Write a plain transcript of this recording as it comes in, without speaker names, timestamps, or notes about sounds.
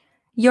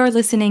You're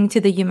listening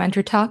to the You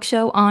Mentor Talk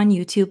Show on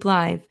YouTube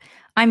Live.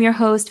 I'm your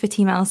host,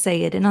 Fatima Al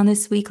Sayed, and on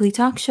this weekly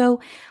talk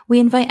show, we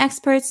invite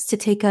experts to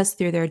take us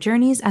through their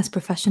journeys as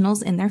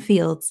professionals in their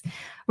fields.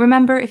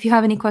 Remember, if you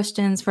have any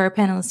questions for our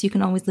panelists, you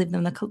can always leave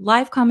them in the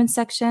live comment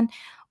section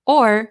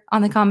or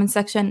on the comment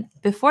section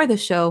before the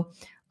show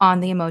on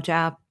the Emoji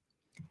app.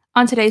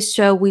 On today's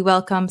show, we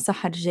welcome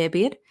Sahar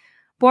Jabir.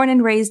 Born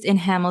and raised in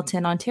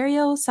Hamilton,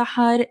 Ontario,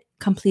 Sahar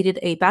completed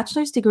a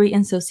bachelor's degree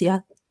in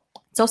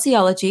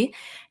sociology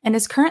and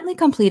is currently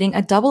completing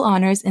a double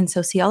honors in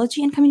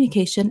sociology and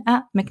communication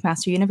at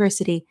McMaster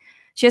University.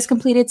 She has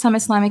completed some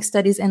Islamic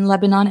studies in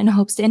Lebanon and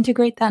hopes to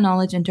integrate that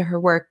knowledge into her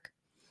work.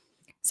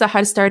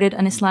 Sahar started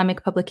an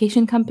Islamic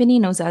publication company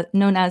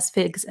known as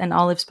Figs and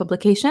Olives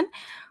Publication,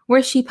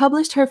 where she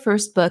published her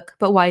first book,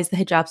 But Why is the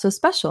Hijab So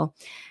Special?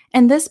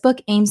 And this book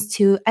aims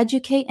to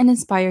educate and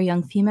inspire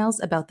young females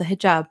about the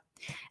hijab.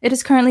 It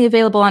is currently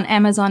available on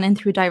Amazon and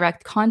through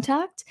direct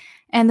contact.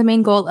 And the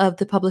main goal of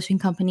the publishing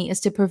company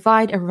is to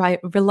provide a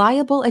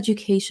reliable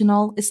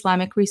educational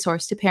Islamic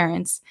resource to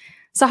parents.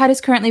 Sahar is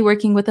currently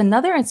working with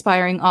another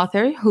inspiring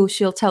author who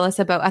she'll tell us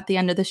about at the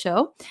end of the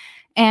show.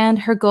 And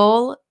her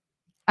goals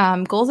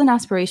and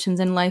aspirations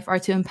in life are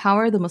to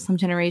empower the Muslim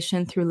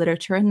generation through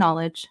literature and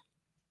knowledge.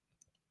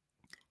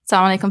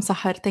 Assalamu alaikum,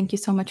 Sahar. Thank you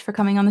so much for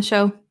coming on the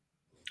show.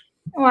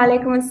 Wa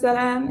alaikum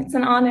assalam. It's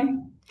an honor.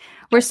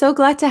 We're so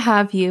glad to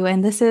have you.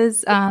 And this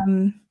is...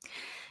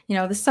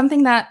 this is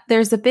something that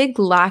there's a big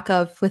lack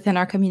of within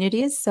our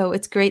communities. So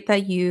it's great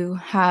that you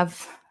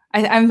have,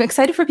 I'm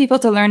excited for people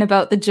to learn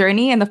about the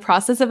journey and the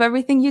process of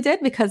everything you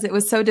did because it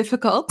was so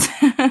difficult.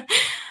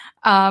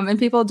 And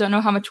people don't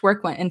know how much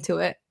work went into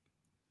it.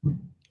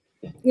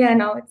 Yeah,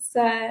 no, it's,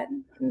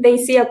 they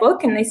see a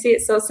book and they see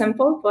it so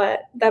simple,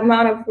 but the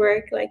amount of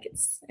work,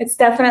 it's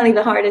definitely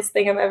the hardest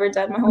thing I've ever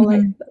done my whole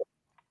life.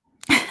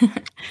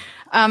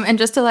 And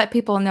just to let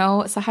people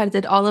know, Sahar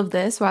did all of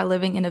this while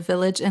living in a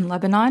village in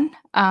Lebanon.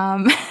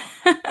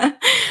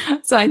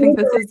 So I think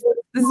this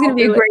is going to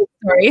be a great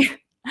story.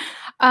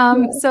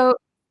 So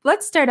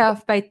let's start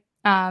off by,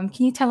 can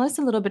you tell us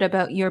a little bit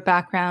about your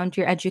background,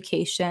 your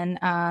education,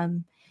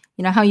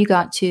 how you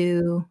got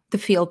to the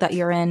field that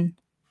you're in?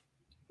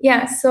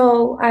 Yeah,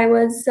 so I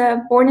was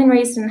born and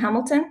raised in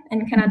Hamilton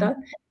in Canada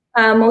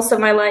most of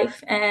my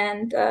life.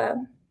 And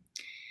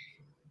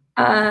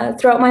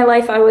throughout my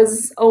life, I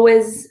was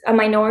always a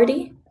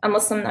minority, a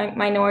Muslim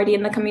minority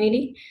in the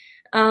community.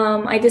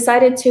 I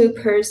decided to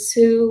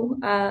pursue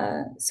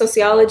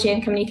sociology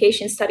and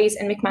communication studies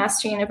in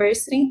McMaster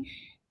University.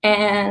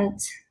 And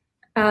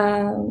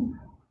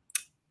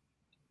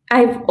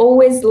I've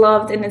always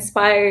loved and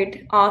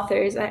inspired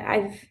authors.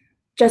 I've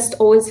just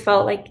always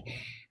felt like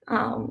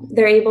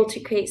they're able to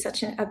create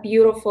such a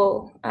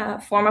beautiful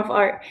form of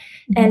art.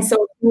 Mm-hmm. And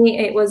so for me,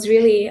 it was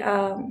really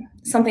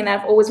something that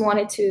I've always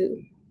wanted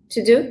to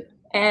do,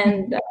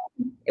 and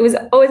it was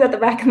always at the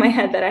back of my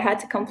head that I had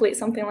to complete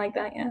something like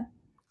that. Yeah.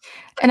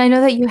 And I know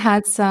that you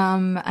had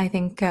some, I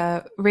think,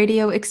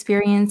 radio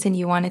experience, and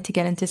you wanted to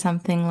get into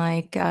something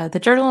like the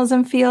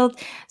journalism field.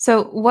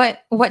 So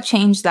what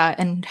changed that,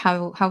 and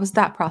how was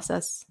that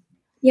process?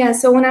 Yeah,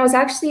 so when I was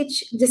actually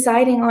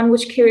deciding on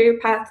which career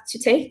path to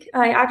take,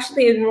 I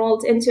actually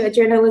enrolled into a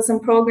journalism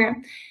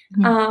program,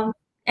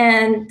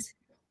 and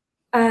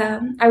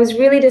I was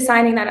really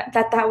deciding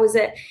that was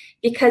it.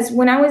 Because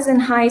when I was in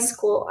high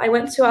school, I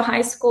went to a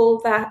high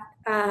school that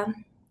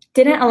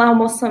didn't allow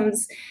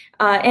Muslims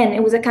in.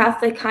 It was a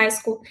Catholic high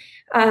school.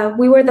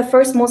 We were the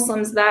first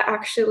Muslims that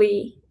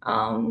actually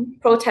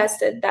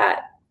protested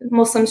that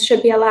Muslims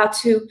should be allowed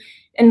to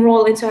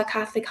enroll into a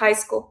Catholic high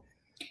school.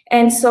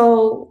 And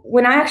so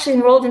when I actually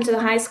enrolled into the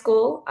high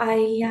school,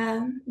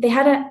 they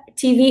had a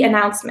TV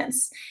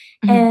announcements.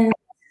 Mm-hmm. And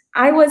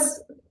I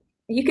was,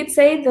 you could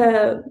say,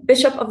 the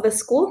bishop of the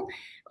school.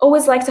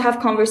 Always liked to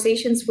have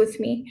conversations with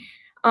me.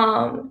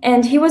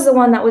 And he was the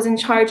one that was in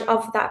charge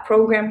of that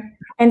program.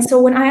 And so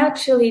when I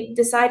actually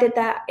decided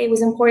that it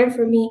was important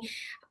for me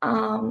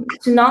to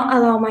not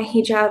allow my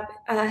hijab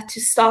to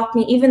stop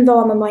me, even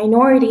though I'm a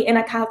minority in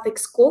a Catholic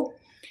school,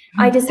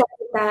 I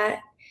decided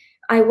that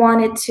I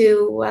wanted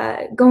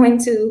to go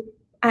into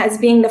as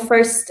being the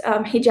first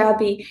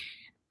hijabi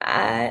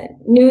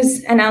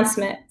news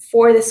announcement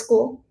for the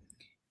school.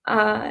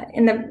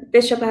 And the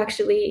bishop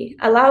actually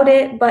allowed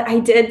it, but I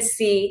did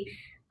see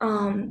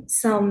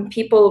some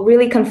people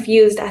really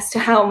confused as to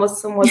how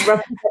Muslim was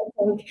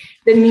representing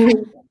the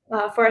news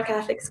for a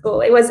Catholic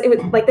school. It was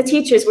like the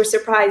teachers were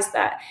surprised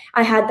that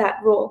I had that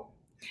role.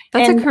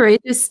 That's a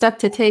courageous step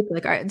to take.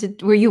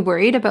 Were you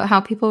worried about how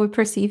people would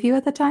perceive you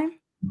at the time?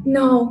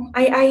 No,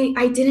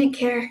 I didn't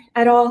care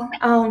at all.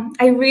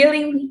 I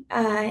really,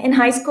 in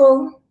high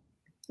school,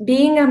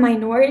 being a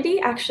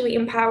minority actually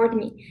empowered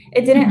me.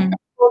 It didn't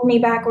hold me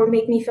back or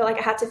make me feel like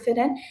I had to fit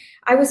in.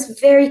 I was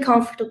very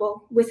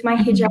comfortable with my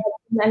hijab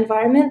in the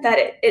environment that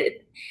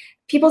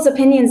people's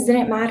opinions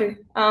didn't matter.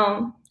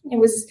 It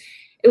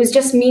was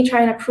just me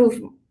trying to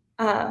prove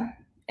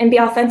and be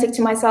authentic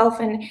to myself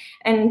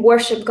and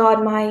worship God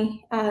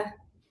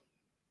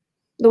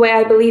the way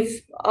I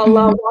believe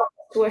Allah wants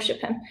to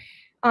worship Him.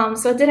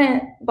 So it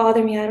didn't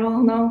bother me at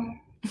all, no.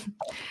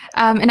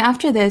 And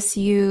after this,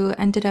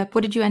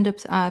 what did you end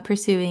up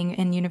pursuing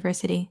in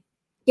university?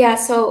 Yeah,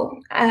 so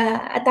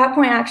at that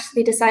point, I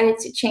actually decided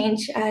to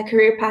change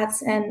career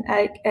paths and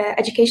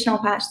educational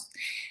paths.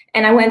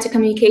 And I went into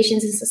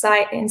communications and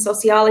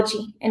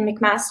sociology in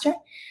McMaster.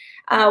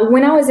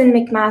 When I was in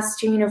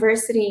McMaster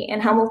University in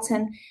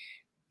Hamilton,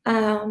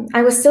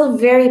 I was still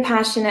very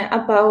passionate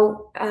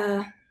about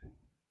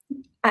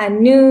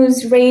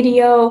news,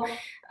 radio,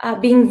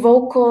 being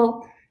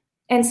vocal.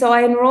 And so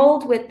I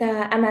enrolled with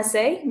the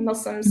MSA,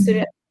 Muslim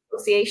Student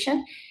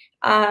Association,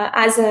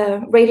 as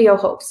a radio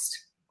host.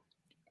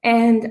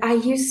 And I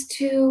used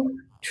to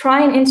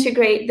try and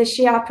integrate the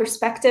Shia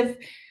perspective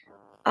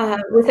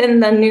within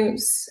the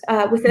news,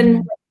 within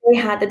what they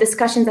had, the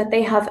discussions that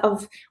they have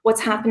of what's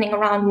happening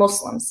around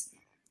Muslims.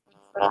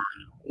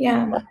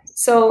 Yeah,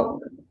 so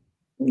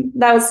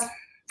that was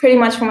pretty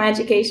much for my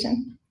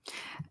education.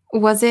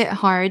 Was it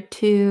hard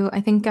to,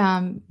 I think,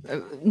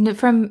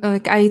 from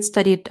like I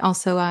studied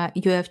also at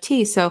U of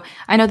T, so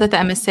I know that the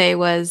MSA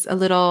was a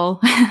little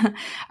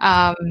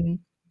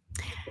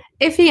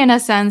iffy in a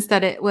sense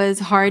that it was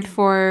hard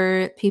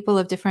for people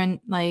of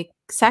different like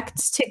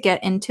sects to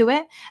get into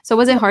it. So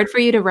was it hard for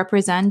you to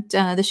represent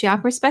the Shia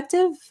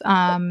perspective?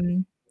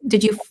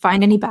 Did you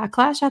find any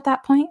backlash at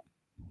that point?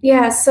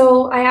 Yeah,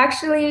 so I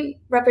actually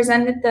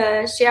represented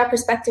the Shia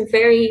perspective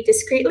very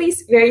discreetly,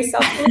 very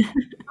softly.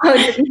 I would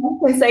mention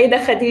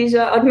Sayyidah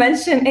Khadija. I would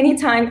mention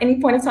anytime,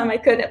 any point of time I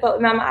could about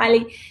Imam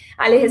Ali,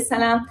 alayhi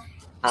salam.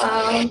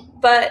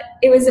 But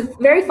it was a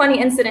very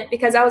funny incident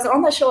because I was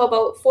on the show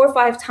about 4 or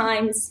 5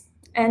 times,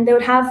 and they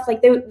would have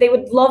like they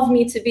would love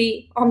me to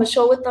be on the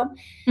show with them.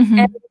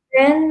 And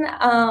then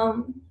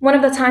one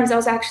of the times I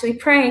was actually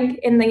praying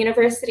in the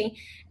university,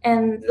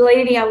 and the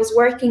lady I was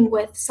working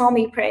with saw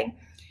me praying.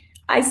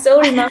 I still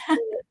remember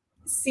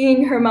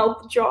seeing her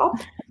mouth drop.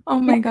 Oh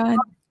my God.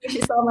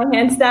 She saw my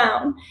hands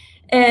down.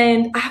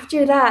 And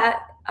after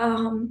that,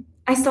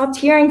 I stopped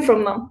hearing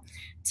from them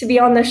to be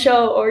on the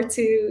show or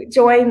to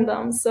join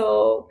them.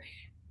 So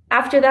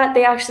after that,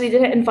 they actually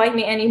didn't invite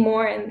me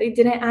anymore, and they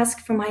didn't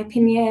ask for my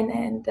opinion.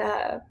 And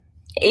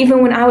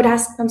even when I would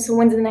ask them, so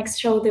when's the next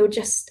show, they would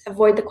just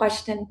avoid the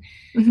question.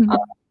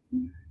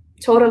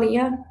 Totally,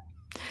 yeah.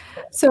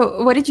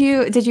 So what did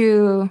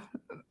you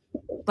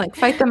like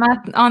fight them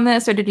on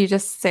this, or did you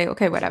just say,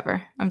 okay,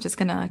 whatever, I'm just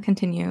gonna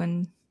continue?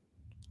 And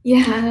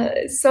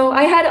yeah, so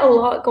I had a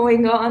lot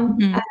going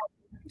on.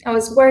 I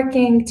was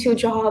working 2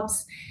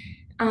 jobs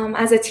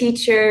as a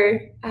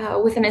teacher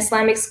with an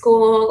Islamic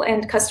school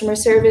and customer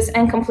service,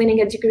 and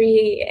completing a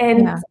degree,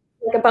 and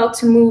like about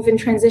to move and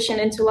transition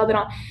into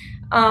Lebanon.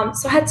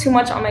 So I had too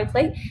much on my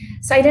plate.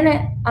 So I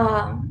didn't,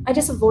 I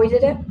just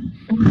avoided it.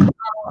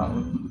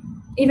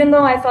 Even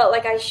though I felt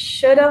like I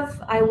should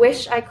have, I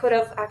wish I could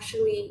have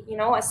actually,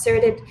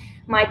 asserted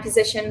my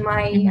position,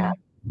 my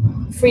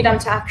freedom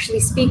to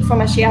actually speak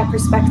from a Shia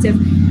perspective.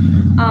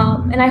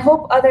 And I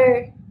hope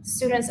other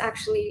students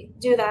actually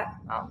do that,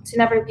 to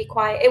never be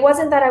quiet. It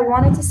wasn't that I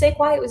wanted to stay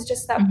quiet, it was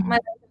just that my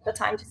life at the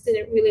time just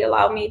didn't really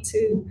allow me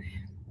to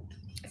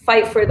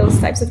fight for those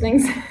types of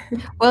things.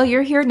 Well,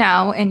 you're here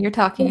now and you're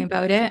talking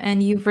about it,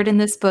 and you've written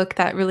this book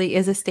that really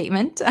is a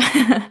statement. So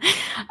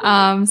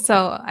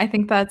I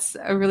think that's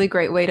a really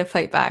great way to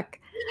fight back.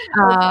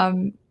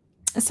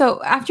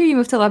 So after you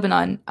moved to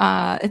Lebanon,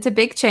 it's a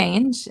big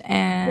change,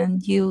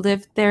 and you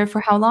lived there for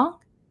how long?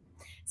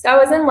 So I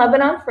was in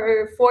Lebanon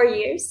for 4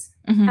 years.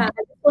 This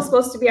was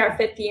supposed to be our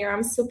 5th year.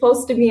 I'm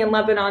supposed to be in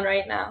Lebanon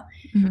right now.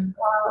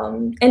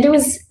 And it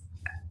was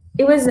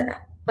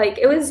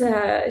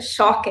a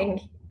shocking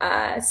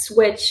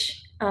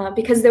switch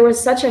because there was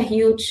such a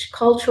huge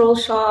cultural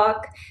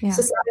shock,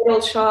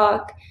 societal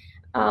shock.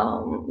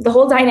 The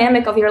whole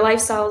dynamic of your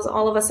lifestyle is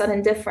all of a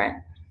sudden different.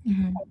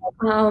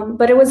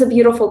 But it was a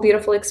beautiful,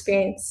 beautiful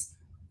experience.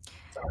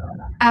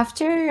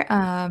 After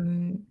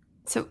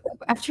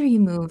you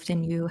moved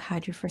and you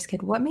had your first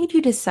kid, what made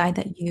you decide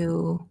that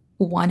you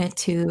wanted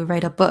to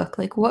write a book?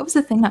 Like, what was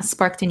the thing that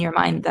sparked in your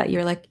mind that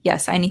you're like,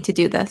 yes, I need to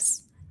do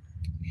this?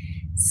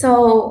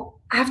 So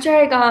after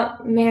I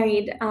got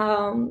married,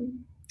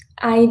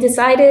 I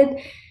decided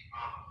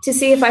to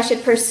see if I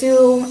should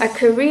pursue a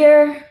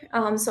career.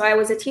 So I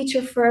was a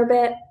teacher for a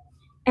bit.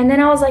 And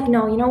then I was like,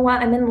 no, you know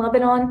what? I'm in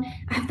Lebanon.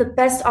 I have the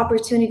best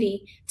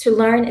opportunity to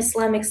learn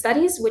Islamic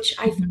studies, which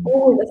I've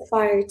always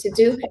aspired to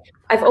do.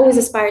 I've always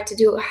aspired to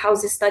do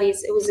Hausa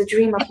studies. It was a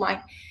dream of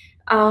mine.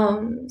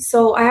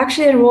 So I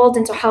actually enrolled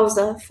into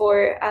Hausa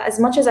for as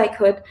much as I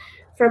could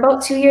for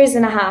about 2.5 years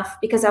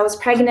because I was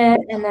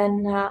pregnant, and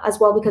then as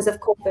well because of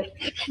COVID.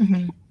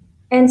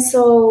 And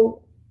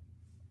so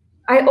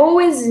I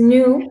always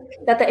knew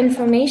that the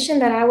information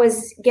that I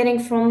was getting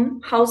from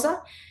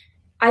Hausa,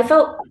 I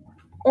felt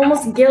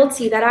almost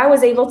guilty that I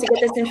was able to get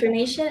this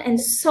information, and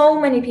so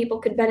many people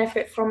could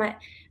benefit from it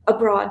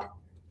abroad.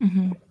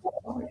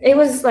 It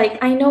was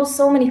like, I know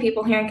so many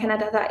people here in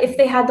Canada that if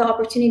they had the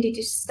opportunity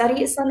to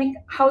study Islamic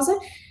Hausa,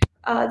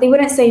 they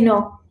wouldn't say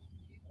no.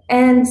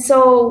 And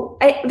so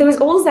there was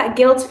always that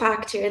guilt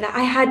factor that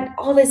I had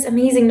all this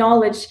amazing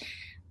knowledge,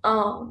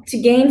 to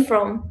gain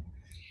from.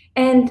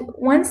 And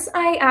once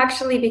I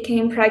actually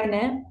became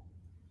pregnant,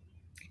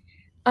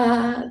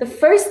 the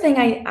first thing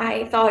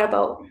I thought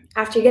about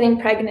after getting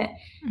pregnant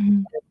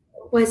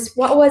was,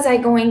 what was I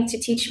going to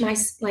teach my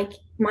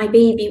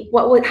baby?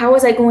 How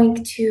was I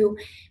going to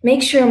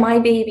make sure my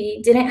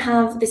baby didn't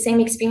have the same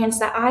experience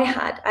that I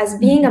had as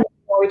being a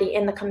minority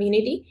in the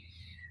community?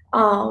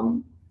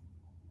 Grow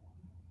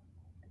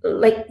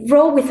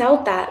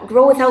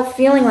without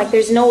feeling like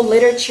there's no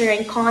literature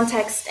and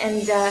context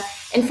and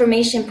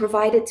information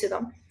provided to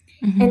them.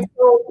 And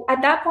so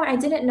at that point, I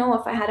didn't know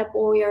if I had a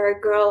boy or a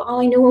girl.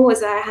 All I knew was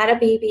that I had a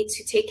baby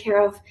to take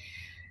care of.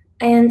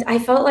 And I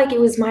felt like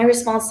it was my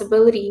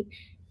responsibility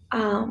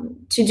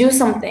to do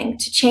something,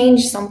 to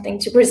change something,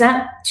 to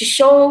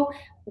show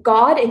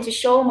God and to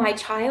show my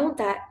child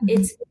that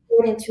it's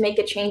important to make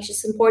a change.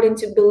 It's important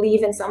to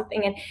believe in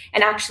something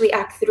and actually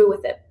act through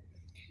with it.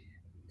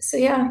 So,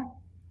 yeah.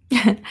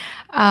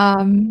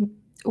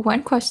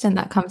 One question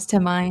that comes to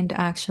mind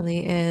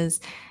actually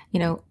is,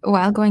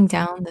 while going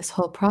down this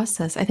whole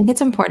process, I think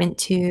it's important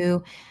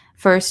to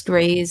first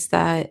raise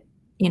that,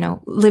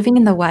 living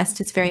in the West,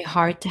 it's very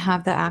hard to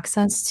have the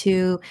access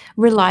to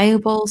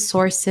reliable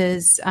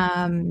sources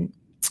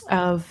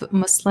of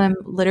Muslim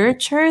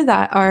literature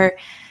that are,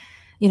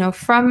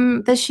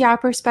 from the Shia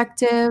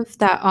perspective,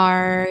 that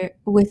are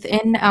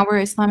within our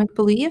Islamic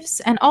beliefs,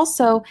 and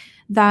also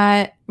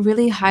that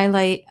really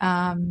highlight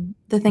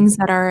the things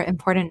that are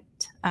important.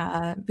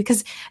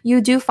 Because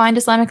you do find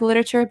Islamic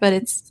literature, but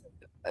it's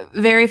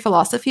very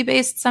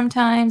philosophy-based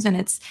sometimes, and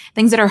it's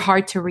things that are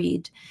hard to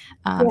read.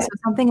 So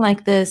something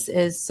like this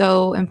is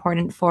so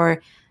important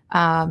for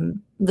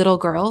little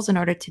girls in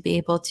order to be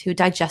able to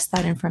digest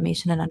that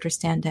information and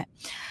understand it.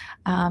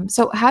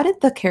 So how did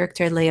the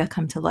character Leia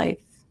come to life?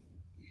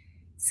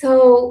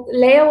 So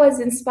Leia was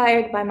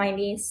inspired by my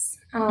niece,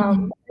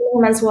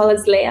 as well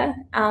as Leia.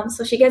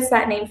 So she gets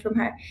that name from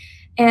her.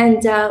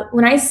 And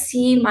when I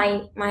see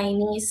my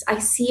niece, I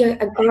see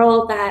a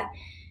girl that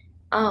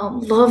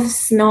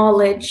loves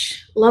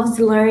knowledge, loves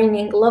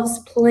learning, loves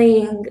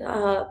playing,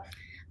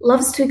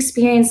 loves to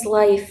experience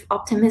life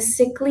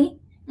optimistically.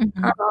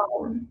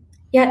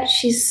 Yet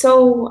she's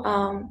so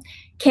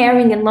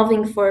caring and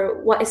loving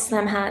for what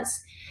Islam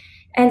has.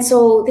 And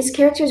so this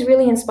character is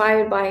really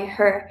inspired by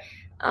her.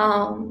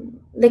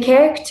 The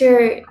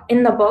character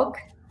in the book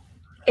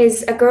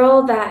is a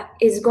girl that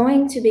is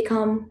going to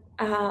become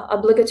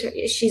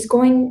obligatory. She's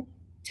going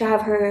to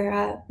have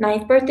her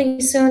 9th birthday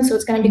soon, so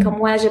it's going to become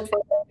wajib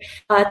for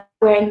her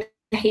wearing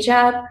the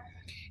hijab.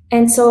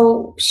 And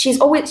so she's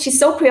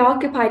so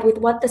preoccupied with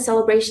what the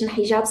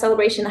hijab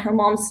celebration that her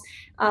mom's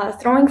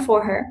throwing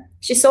for her.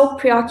 She's so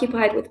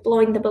preoccupied with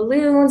blowing the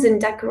balloons and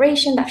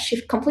decoration that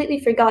she completely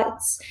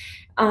forgets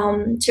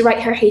to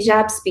write her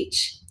hijab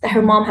speech that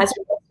her mom has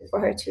requested for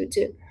her to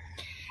do.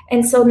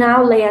 And so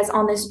now Leia's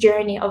on this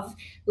journey of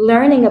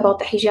learning about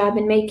the hijab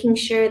and making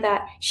sure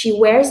that she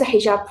wears the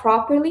hijab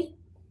properly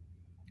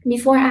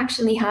before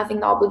actually having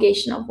the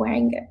obligation of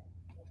wearing it.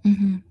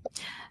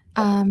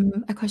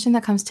 A question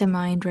that comes to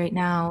mind right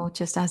now,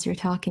 just as you're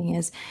talking,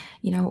 is,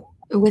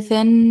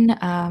 within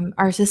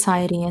our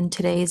society in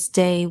today's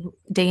day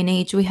and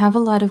age, we have a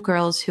lot of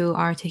girls who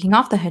are taking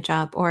off the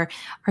hijab or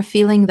are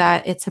feeling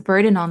that it's a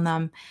burden on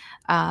them.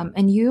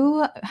 And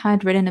you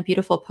had written a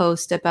beautiful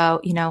post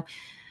about,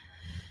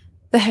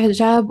 the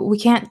hijab. We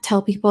can't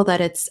tell people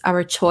that it's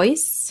our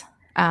choice.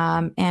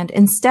 And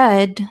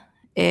instead,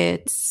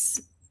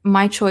 it's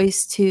my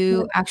choice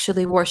to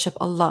actually worship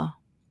Allah.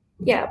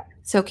 Yeah.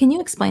 So can you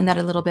explain that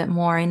a little bit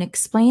more and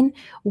explain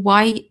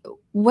what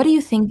do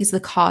you think is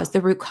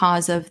the root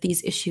cause of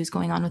these issues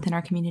going on within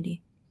our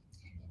community?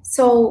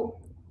 So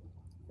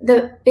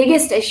the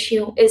biggest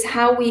issue is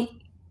how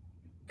we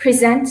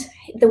present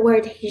the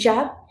word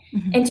hijab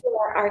into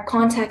our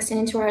context and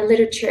into our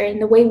literature and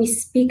the way we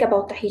speak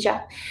about the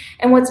hijab.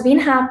 And what's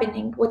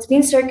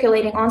been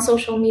circulating on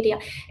social media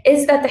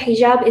is that the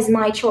hijab is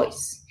my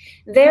choice.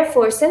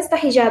 Therefore, since the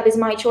hijab is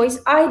my choice,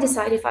 I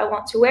decide if I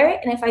want to wear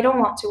it and if I don't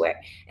want to wear it.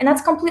 And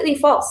that's completely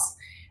false.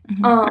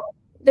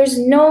 There's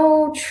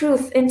no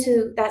truth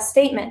into that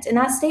statement. And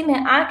that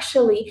statement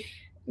actually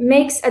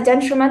makes a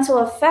detrimental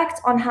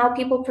effect on how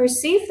people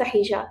perceive the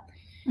hijab.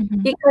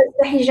 Because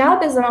the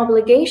hijab is an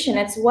obligation.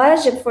 It's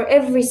wajib for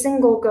every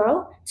single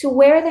girl to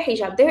wear the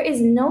hijab. There is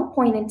no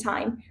point in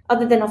time,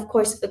 other than, of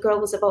course, if the girl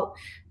was about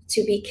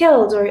to be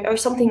killed or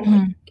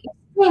something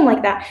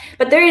like that.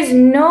 But there is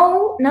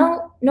no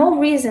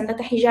reason that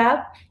the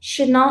hijab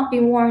should not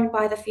be worn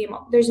by the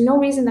female. There's no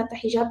reason that the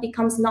hijab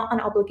becomes not an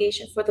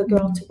obligation for the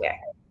girl to wear.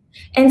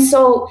 And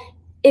so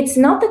it's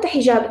not that the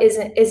hijab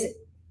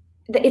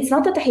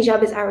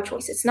is our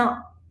choice. It's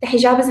not. The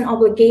hijab is an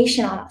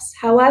obligation on us.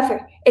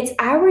 However, it's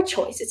our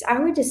choice. It's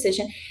our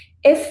decision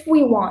if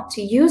we want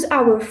to use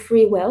our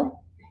free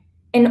will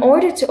in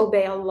order to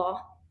obey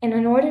Allah and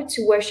in order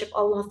to worship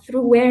Allah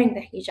through wearing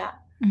the hijab.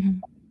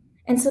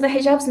 And so the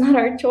hijab's not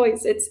our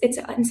choice. It's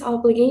an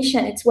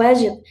obligation. It's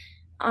wajib.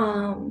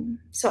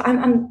 So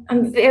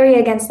I'm very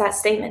against that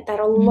statement that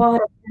a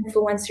lot of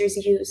influencers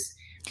use.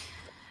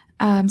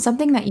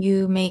 Something that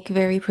you make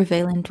very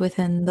prevalent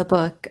within the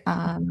book.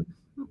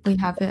 We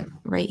have it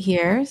right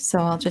here, so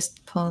I'll just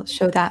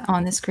show that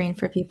on the screen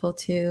for people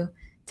to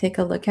take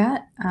a look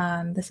at.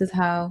 This is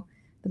how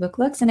the book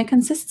looks, and it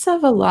consists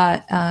of a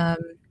lot.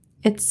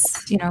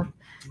 It's,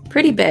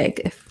 pretty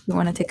big if you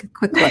want to take a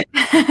quick look.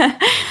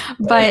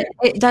 But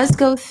it does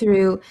go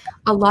through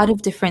a lot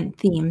of different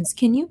themes.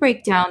 Can you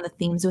break down the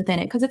themes within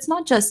it? Because it's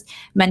not just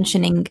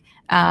mentioning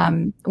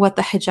what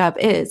the hijab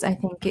is. I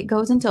think it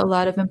goes into a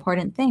lot of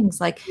important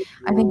things. Like,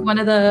 I think one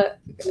of the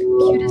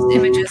cutest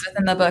images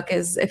within the book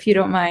is, if you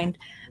don't mind,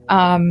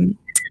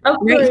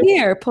 right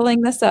here, pulling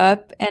this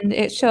up, and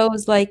it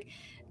shows like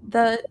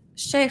the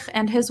sheikh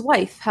and his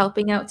wife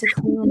helping out to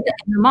clean in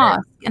the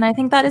mosque. And I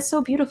think that is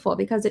so beautiful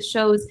because it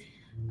shows,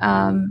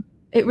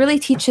 it really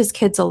teaches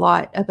kids a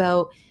lot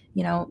about,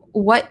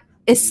 what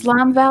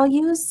Islam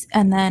values,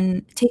 and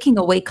then taking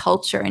away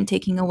culture and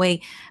taking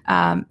away,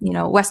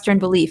 Western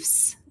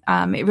beliefs.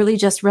 It really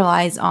just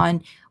relies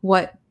on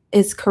what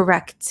is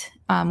correct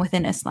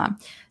within Islam.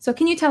 So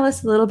can you tell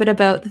us a little bit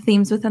about the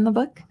themes within the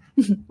book?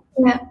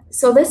 Yeah,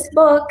 so this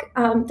book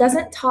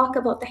doesn't talk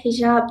about the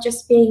hijab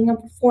just being a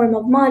form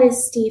of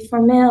modesty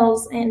for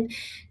males and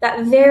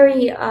that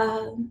very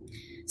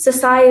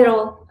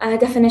societal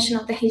definition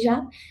of the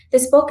hijab.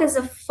 This book is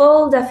a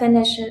full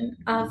definition,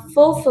 a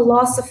full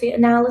philosophy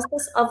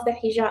analysis of the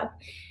hijab.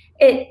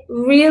 It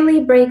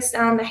really breaks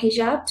down the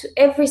hijab to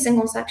every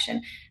single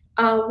section.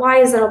 Why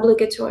is it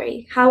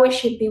obligatory? How it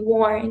should be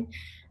worn?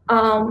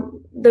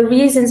 The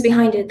reasons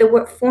behind it,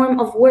 the form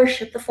of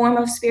worship, the form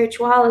of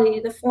spirituality,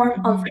 the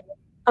form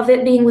of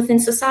it being within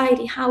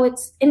society, how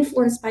it's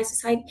influenced by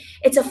society.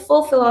 It's a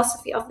full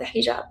philosophy of the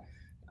hijab,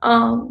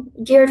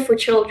 geared for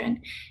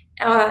children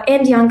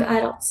and young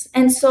adults.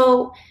 And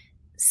so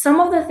some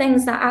of the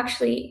things that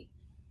actually,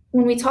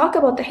 when we talk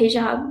about the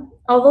hijab,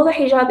 although the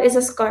hijab is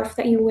a scarf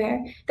that you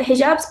wear, the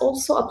hijab's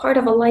also a part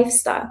of a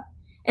lifestyle.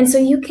 And so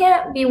you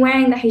can't be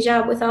wearing the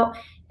hijab without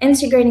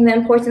integrating the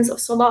importance of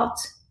salat.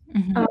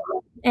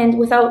 And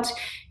without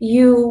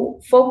you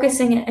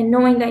focusing and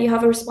knowing that you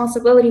have a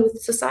responsibility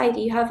with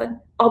society, you have an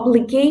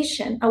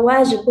obligation, a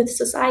wajib with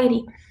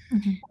society.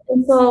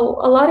 And so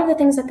a lot of the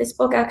things that this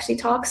book actually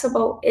talks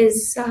about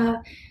is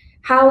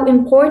how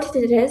important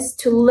it is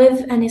to live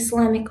an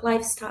Islamic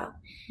lifestyle.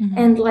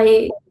 And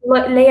like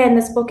Leia in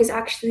this book is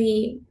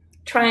actually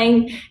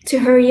trying to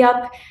hurry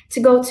up to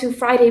go to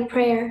Friday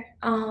prayer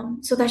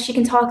so that she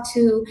can talk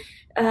to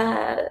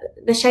the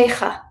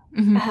sheikha,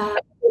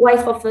 the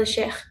wife of the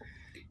sheikh,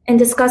 and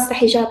discuss the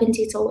hijab in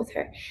detail with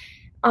her.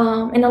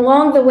 And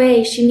along the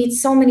way, she meets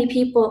so many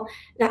people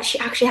that she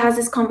actually has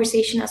this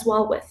conversation as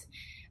well with.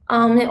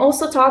 It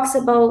also talks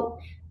about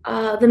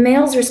the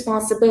male's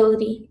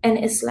responsibility in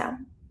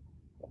Islam.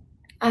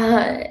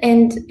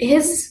 And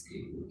his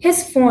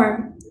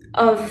form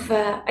of,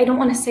 I don't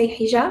want to say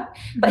hijab,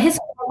 but his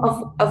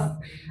form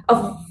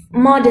of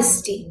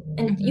modesty.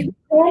 And you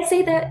can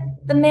say that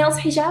the male's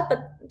hijab,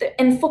 but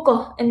in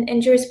fiqh,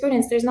 in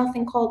jurisprudence, there's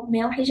nothing called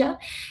male hijab,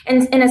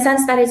 and in a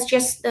sense that it's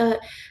just the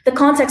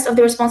context of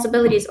the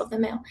responsibilities of the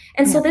male.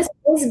 And so this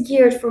is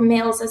geared for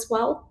males as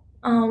well,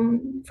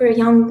 for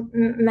young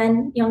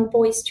men, young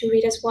boys to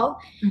read as well,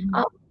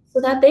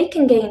 so that they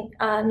can gain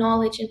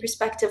knowledge and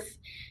perspective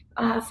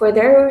for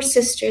their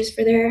sisters,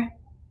 for their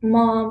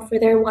mom, for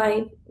their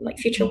wife, like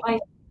future wife.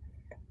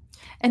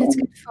 And it's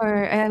good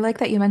I like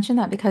that you mentioned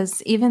that,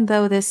 because even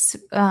though this,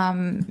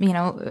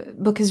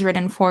 book is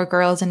written for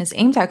girls and is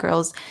aimed at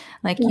girls,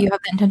 like you have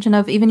the intention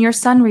of even your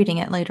son reading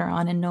it later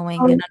on and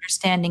knowing and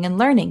understanding and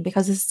learning,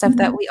 because it's stuff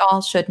that we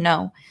all should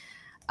know.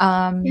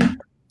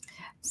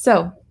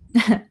 So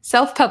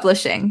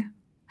self-publishing,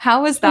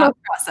 how was that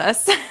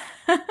process?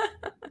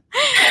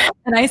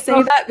 And I say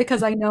that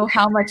because I know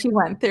how much you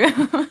went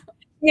through.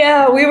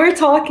 Yeah, we were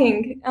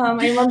talking. I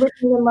remember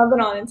being in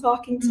Lebanon and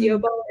talking to you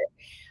about it.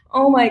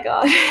 Oh my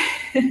God.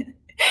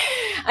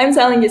 I'm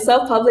telling you,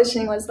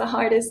 self-publishing was the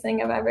hardest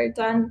thing I've ever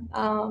done.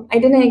 I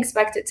didn't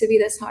expect it to be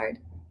this hard.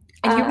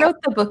 And you wrote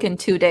the book in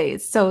 2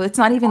 days, so it's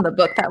not even the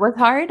book that was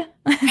hard.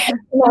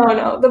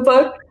 No, the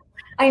book,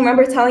 I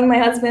remember telling my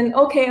husband,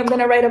 okay, I'm going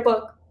to write a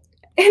book.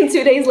 And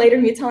 2 days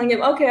later, me telling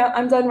him, okay,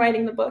 I'm done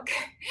writing the book.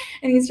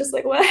 And he's just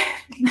like, what?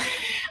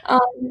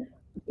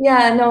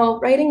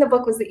 Writing the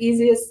book was the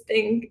easiest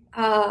thing.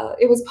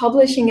 It was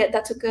publishing it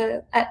that took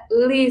at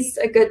least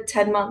a good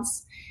 10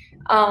 months.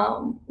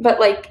 But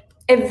like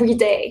every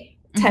day,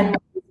 10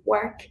 months of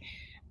work.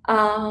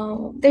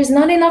 There's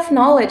not enough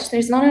knowledge.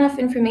 There's not enough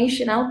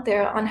information out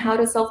there on how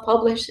to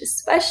self-publish,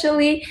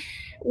 especially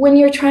when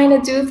you're trying to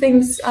do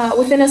things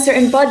within a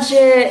certain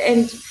budget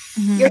and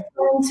you're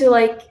trying to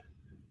like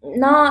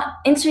not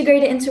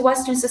integrate it into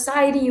Western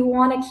society. You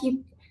want to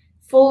keep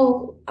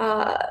full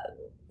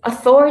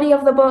authority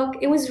of the book.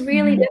 It was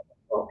really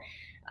difficult.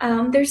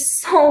 There's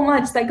so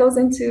much that goes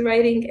into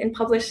writing and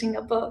publishing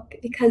a book,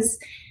 because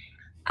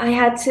I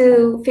had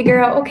to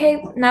figure out,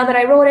 okay, now that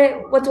I wrote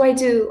it, what do I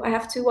do? I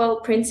have to,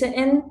 print it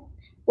in.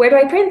 Where do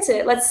I print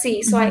it? Let's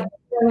see. So I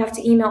have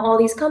to email all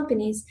these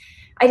companies.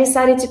 I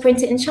decided to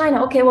print it in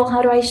China. Okay, well,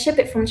 how do I ship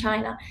it from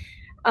China?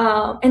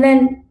 And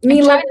then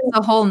me China's living.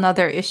 a whole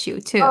nother issue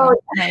too. Oh,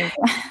 Like,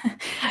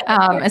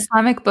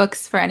 Islamic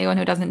books, for anyone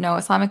who doesn't know,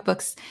 Islamic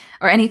books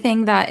or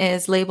anything that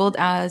is labeled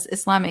as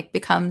Islamic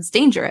becomes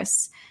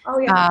dangerous. oh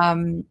yeah.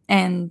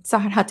 And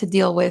Sahar had to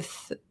deal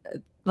with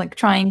like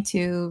trying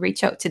to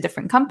reach out to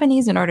different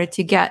companies in order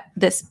to get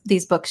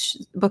these books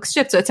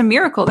shipped. So it's a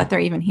miracle that they're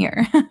even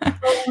here.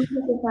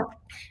 Oh,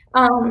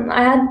 100%.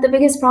 I had the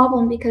biggest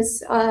problem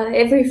because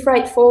every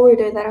freight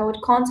forwarder that I would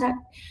contact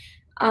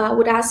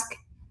would ask,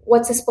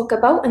 "What's this book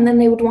about?" And then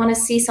they would want to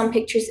see some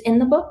pictures in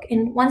the book.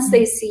 And once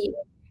they see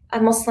a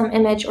Muslim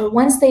image, or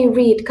once they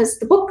read, because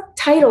the book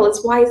title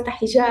is "Why is the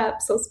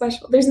hijab so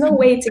special?" There's no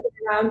way to get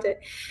around it.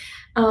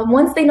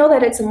 Once they know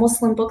that it's a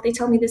Muslim book, they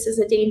tell me this is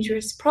a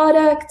dangerous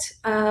product.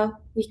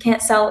 We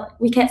can't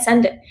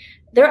send it.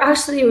 They're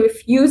actually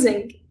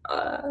refusing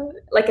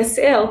like a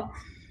sale.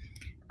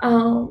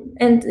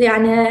 And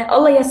يعني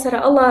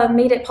Allah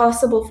made it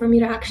possible for me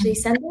to actually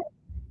send it,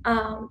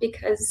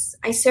 because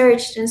I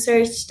searched and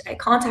searched. I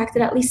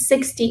contacted at least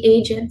 60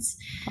 agents,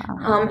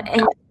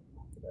 and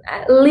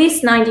at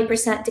least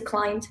 90%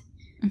 declined.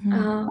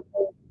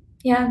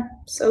 Yeah,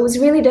 so it was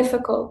really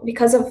difficult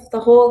because of the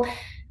whole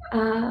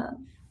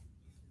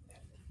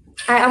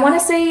I want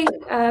to say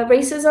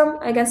racism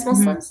against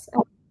Muslims.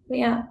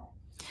 Yeah.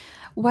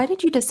 Why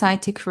did you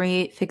decide to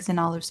create Figs and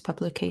Olives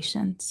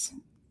Publications?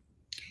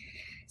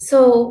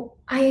 So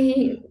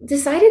I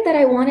decided that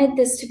I wanted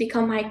this to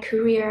become my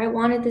career. I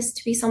wanted this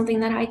to be something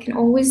that I can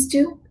always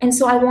do. And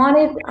so I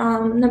wanted,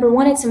 number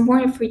one, it's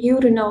important for you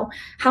to know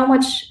how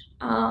much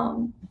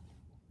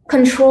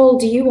control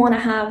do you want to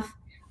have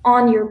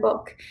on your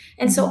book.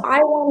 And so I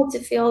wanted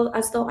to feel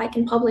as though I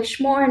can publish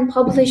more and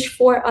publish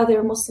for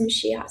other Muslim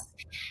Shias.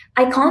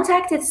 I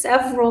contacted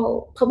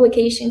several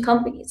publication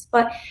companies,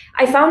 but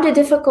I found it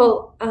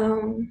difficult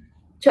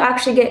to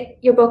actually get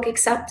your book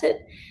accepted.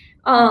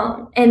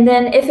 And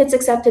then if it's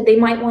accepted, they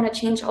might want to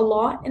change a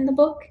lot in the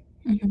book.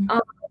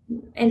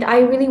 And I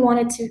really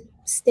wanted to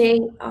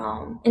stay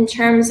in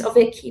terms of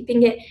it,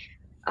 keeping it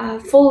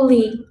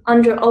fully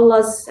under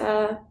Allah's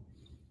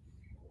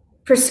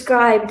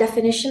prescribed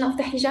definition of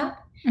the hijab.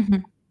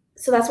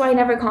 So that's why I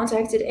never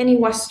contacted any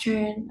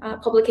Western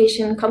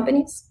publication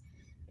companies.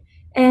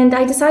 And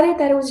I decided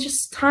that it was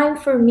just time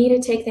for me to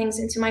take things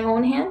into my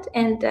own hand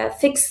and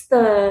fix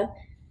the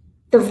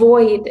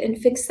void and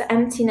fix the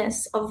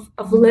emptiness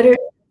of literature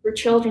for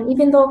children,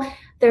 even though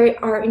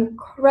there are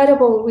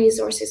incredible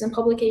resources and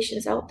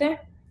publications out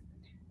there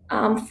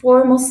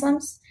for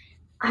Muslims.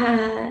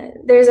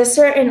 There's a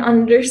certain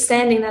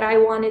understanding that I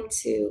wanted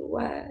to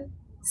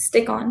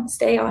stay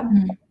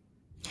on.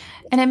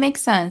 And it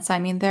makes sense. I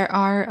mean, there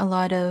are a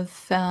lot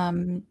of,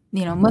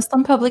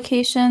 Muslim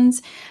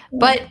publications,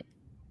 but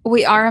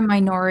we are a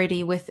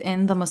minority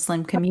within the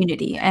Muslim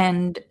community,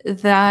 and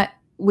that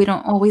we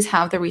don't always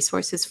have the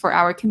resources for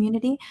our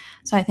community.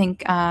 So I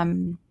think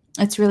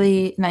it's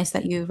really nice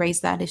that you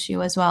raised that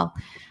issue as well.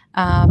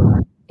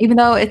 Even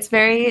though it's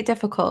very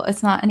difficult,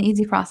 it's not an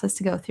easy process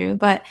to go through,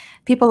 but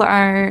people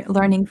are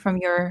learning from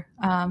your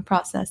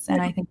process.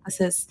 And I think this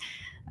is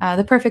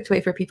the perfect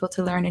way for people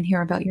to learn and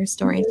hear about your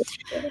story.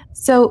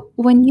 So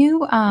when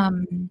you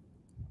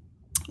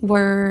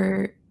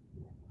were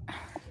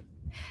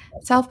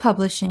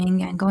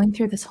self-publishing and going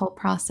through this whole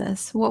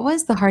process, what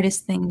was the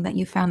hardest thing that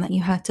you found that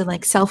you had to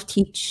like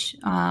self-teach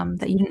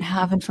that you didn't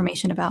have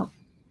information about?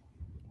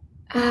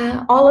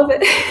 All of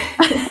it.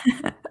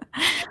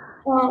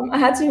 I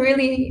had to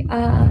really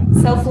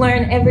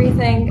self-learn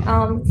everything,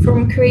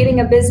 from creating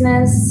a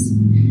business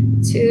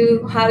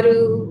to how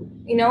to,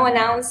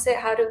 announce it,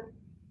 how to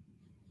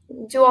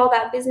do all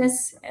that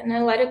business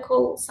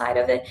analytical side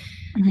of it.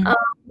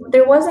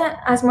 There wasn't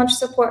as much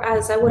support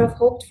as I would have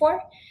hoped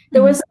for.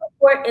 There was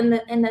support in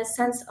the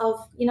sense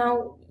of,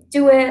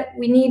 do it,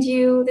 we need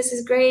you, this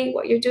is great,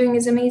 what you're doing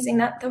is amazing.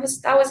 That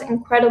was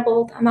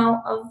incredible. The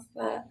amount of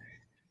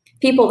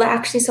people that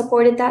actually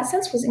supported that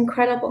sense was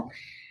incredible.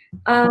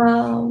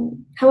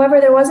 However,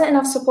 there wasn't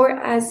enough support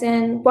as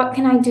in, what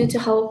can I do to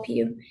help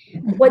you?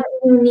 What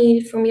do you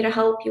need for me to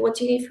help you? What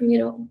do you need for me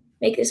to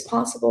make this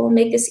possible,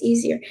 make this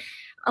easier?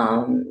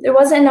 There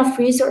wasn't enough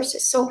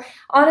resources. So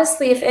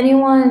honestly, if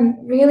anyone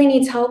really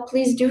needs help,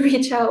 please do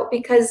reach out,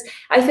 because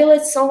I feel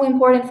it's so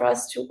important for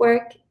us to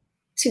work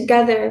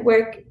together,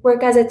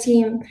 work as a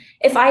team.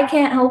 If I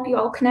can't help you,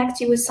 I'll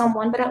connect you with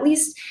someone, but at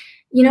least,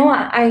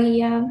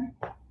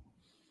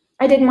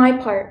 I did my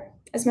part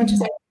as much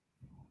as I.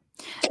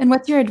 And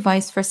what's your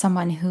advice for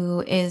someone who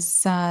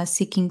is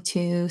seeking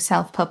to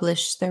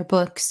self-publish their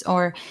books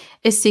or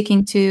is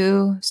seeking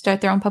to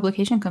start their own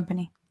publication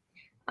company?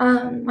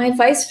 My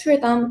advice for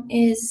them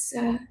is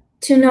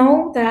to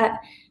know that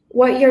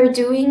what you're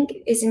doing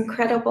is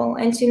incredible,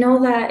 and to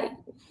know that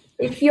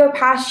if you're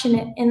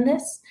passionate in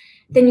this,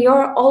 then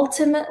you're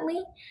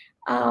ultimately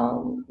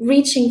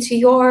reaching to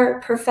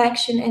your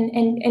perfection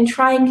and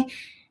trying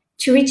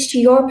to reach to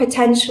your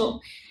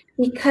potential,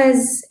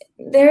 because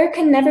there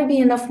can never be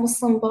enough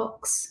Muslim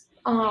books.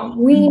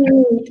 We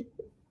need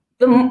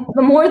the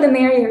more the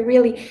merrier,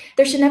 really.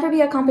 There should never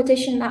be a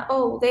competition that,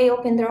 they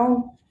open their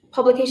own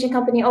publication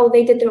company, oh,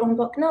 they did their own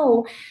book.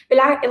 No, but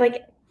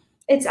like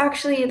it's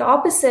actually the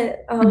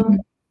opposite.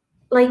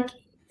 Like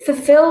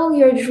fulfill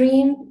your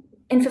dream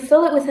and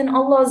fulfill it within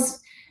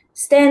Allah's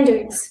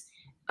standards,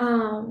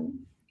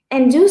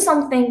 and do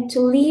something to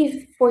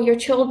leave for your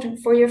children,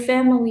 for your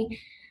family,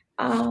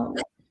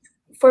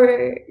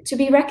 for to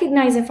be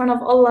recognized in front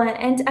of Allah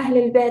and Ahl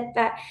al-Bayt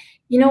that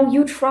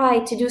you try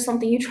to do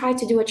something, you try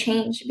to do a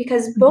change,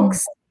 because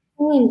books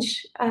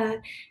change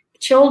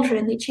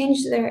children.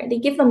 They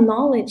give them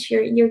knowledge.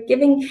 You're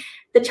giving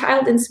the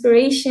child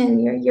inspiration.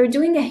 You're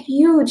doing a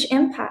huge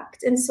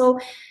impact. And so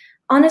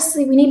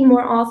honestly, we need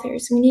more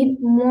authors. We need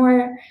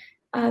more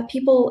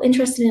people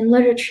interested in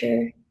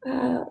literature.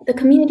 The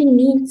community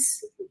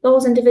needs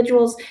those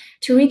individuals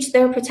to reach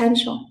their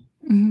potential.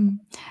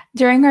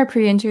 During our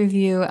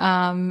pre-interview,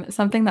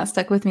 something that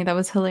stuck with me that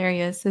was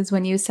hilarious is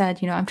when you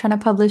said, I'm trying to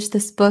publish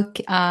this book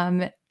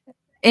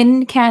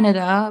in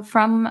Canada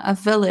from a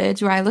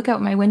village where I look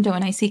out my window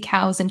and I see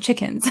cows and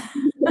chickens.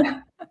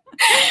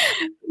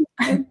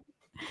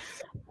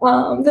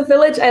 The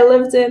village I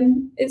lived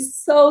in is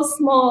so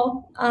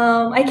small.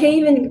 I can't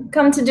even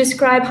come to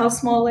describe how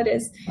small it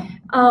is.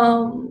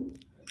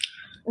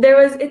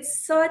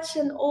 It's such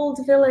an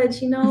old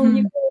village, you go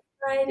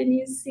outside and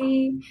you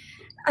see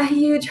a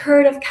huge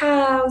herd of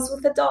cows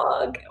with a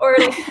dog, or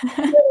like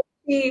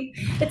sheep.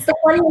 It's the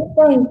funniest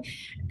thing.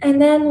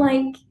 And then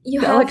the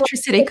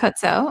electricity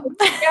cuts out.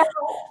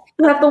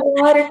 You have the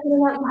water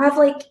coming out. You have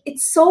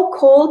it's so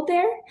cold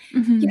there.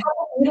 You have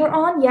a heater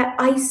on, yet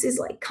ice is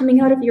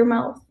coming out of your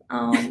mouth.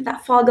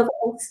 That fog of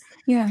ice.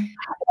 Yeah.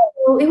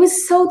 So it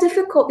was so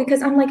difficult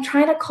because I'm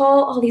trying to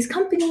call all these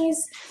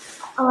companies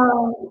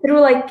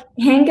through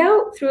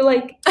Hangout, through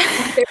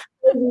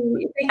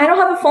I don't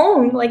have a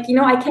phone. I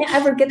can't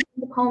ever get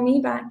them to call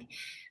me back.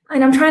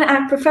 And I'm trying to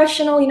act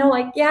professional,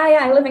 yeah,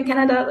 I live in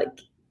Canada.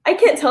 I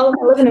can't tell them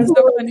I live in a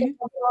village.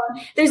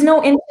 There's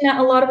no internet.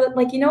 A lot of it,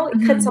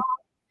 it cuts off.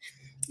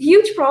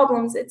 Huge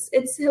problems.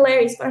 It's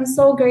hilarious, but I'm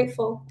so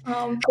grateful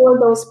for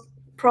those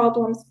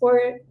problems,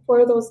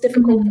 for those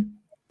difficulties.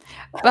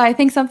 But I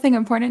think something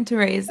important to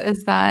raise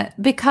is that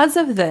because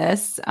of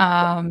this,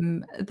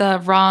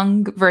 the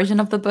wrong version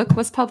of the book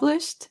was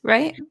published,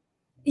 right?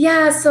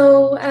 Yeah,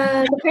 so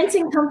the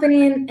printing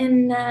company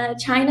in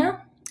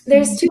China,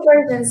 there's two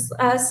versions.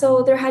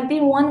 So there had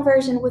been one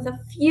version with a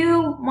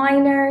few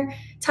minor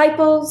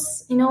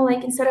typos,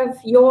 instead of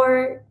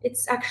your,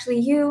 it's actually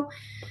you.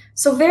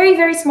 So very,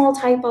 very small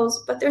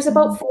typos, but there's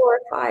about 4 or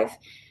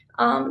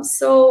 5.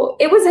 So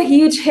it was a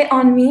huge hit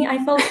on me.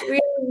 I felt really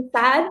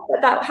sad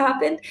that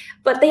happened,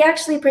 but they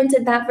actually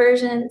printed that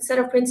version instead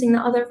of printing the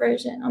other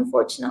version,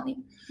 unfortunately.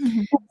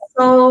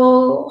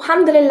 So,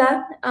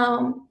 alhamdulillah.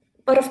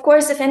 But of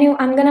course,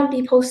 I'm going to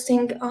be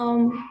posting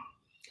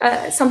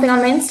something on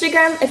my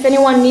Instagram. If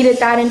anyone needed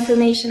that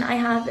information, I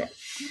have it.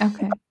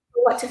 Okay.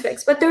 What to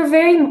fix. But they're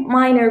very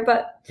minor,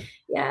 but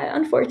yeah,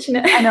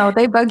 unfortunate. I know,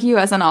 they bug you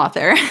as an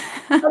author.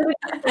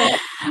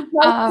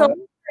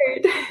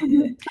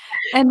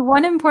 And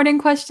one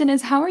important question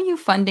is, how are you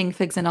funding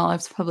Figs and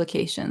Olives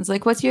publications?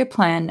 What's your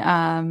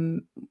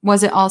plan?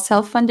 Was it all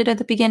self-funded at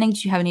the beginning?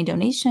 Did you have any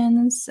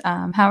donations?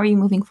 How are you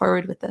moving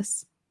forward with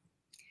this?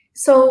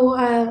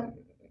 So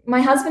my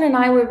husband and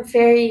I were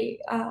very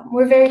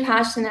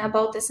passionate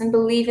about this and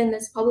believe in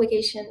this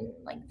publication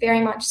very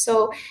much.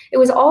 So it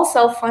was all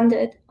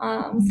self-funded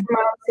from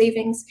our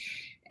savings.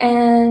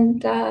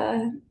 And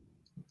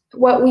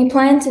what we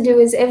plan to do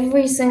is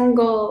every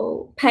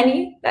single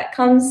penny that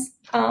comes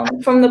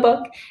from the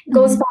book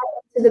goes back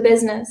to the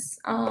business.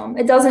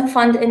 It doesn't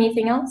fund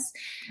anything else.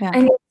 Yeah.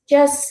 And it's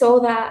just so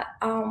that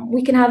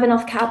we can have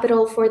enough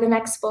capital for the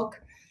next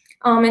book.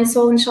 And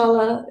so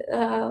inshallah,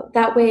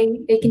 that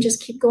way they can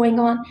just keep going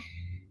on.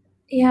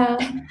 Yeah.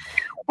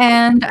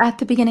 And at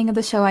the beginning of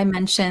the show, I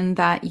mentioned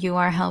that you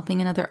are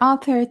helping another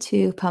author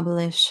to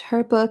publish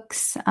her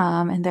books.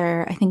 And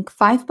there are, I think,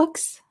 5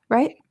 books,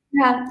 right?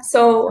 Yeah.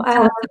 So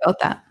tell us about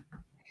that.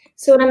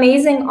 So an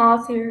amazing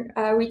author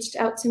reached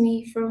out to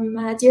me from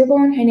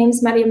Dearborn. Her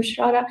name's Mariam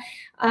Shrara.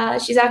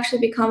 She's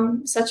actually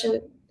become such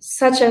a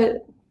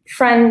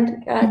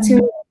friend to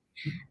me.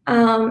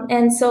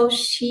 And so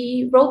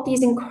she wrote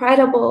these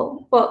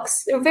incredible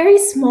books. They're very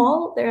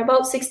small. They're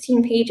about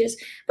 16 pages,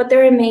 but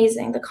they're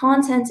amazing. The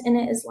content in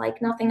it is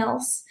like nothing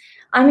else.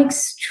 I'm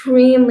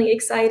extremely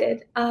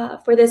excited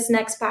for this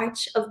next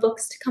batch of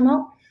books to come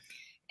out.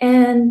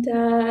 And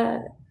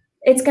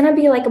it's going to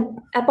be like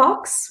a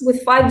box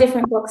with 5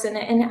 different books in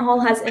it, and it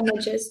all has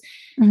images.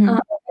 And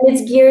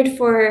it's geared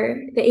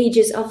for the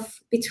ages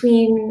of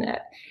between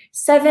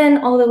 7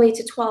 all the way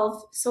to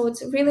 12. So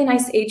it's a really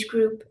nice age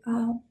group,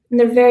 and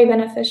they're very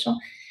beneficial.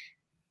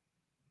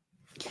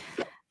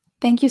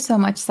 Thank you so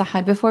much,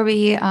 Sahar. Before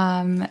we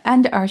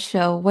end our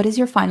show, what is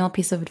your final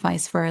piece of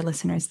advice for our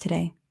listeners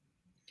today?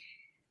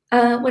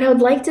 What I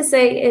would like to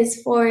say is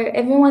for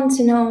everyone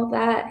to know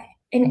that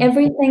in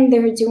everything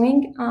they're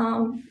doing,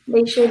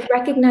 they should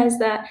recognize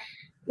that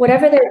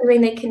whatever they're doing,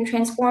 they can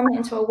transform it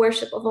into a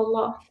worship of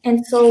Allah.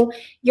 And so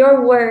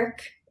your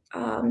work,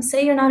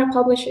 say you're not a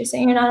publisher,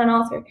 say you're not an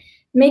author,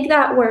 make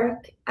that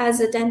work as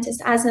a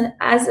dentist, as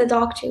a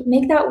doctor.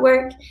 Make that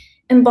work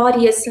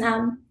embody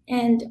Islam,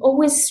 and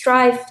always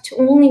strive to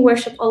only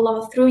worship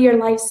Allah through your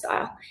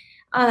lifestyle.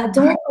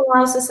 Don't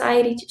allow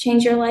society to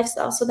change your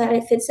lifestyle so that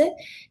it fits it.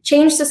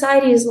 Change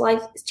society's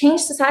life.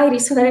 Change society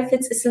so that it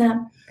fits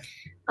Islam.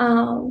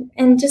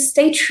 And just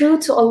stay true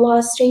to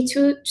Allah, stay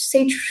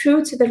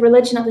true to the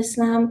religion of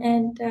Islam,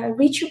 and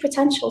reach your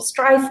potential.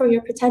 Strive for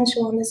your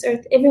potential on this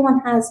earth. Everyone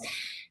has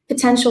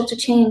potential to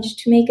change,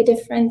 to make a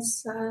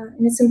difference,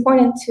 and it's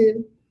important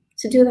to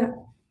do that.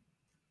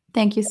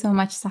 Thank you so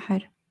much,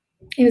 Sahar.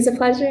 It was a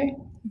pleasure.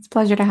 It's a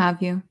pleasure to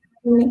have you.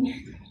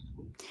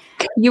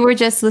 You were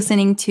just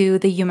listening to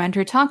the You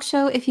Mentor Talk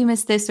Show. If you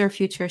missed this or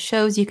future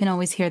shows, you can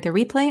always hear the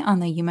replay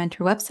on the You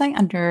Mentor website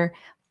under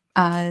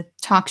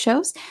talk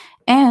shows.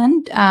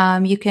 And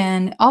you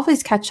can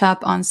always catch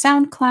up on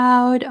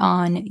SoundCloud,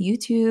 on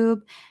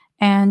YouTube,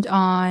 and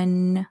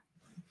on,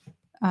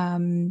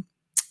 I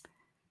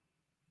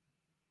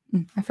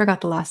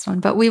forgot the last one,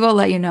 but we will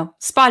let you know,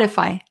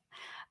 Spotify.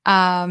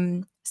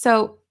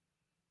 So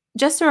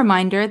just a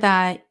reminder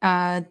that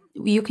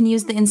you can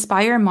use the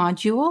Inspire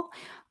module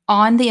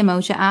on the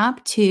Emoja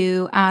app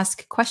to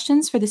ask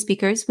questions for the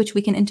speakers, which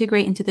we can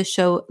integrate into the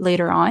show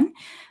later on.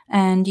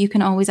 And you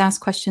can always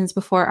ask questions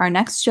before our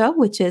next show,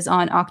 which is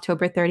on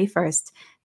October 31st.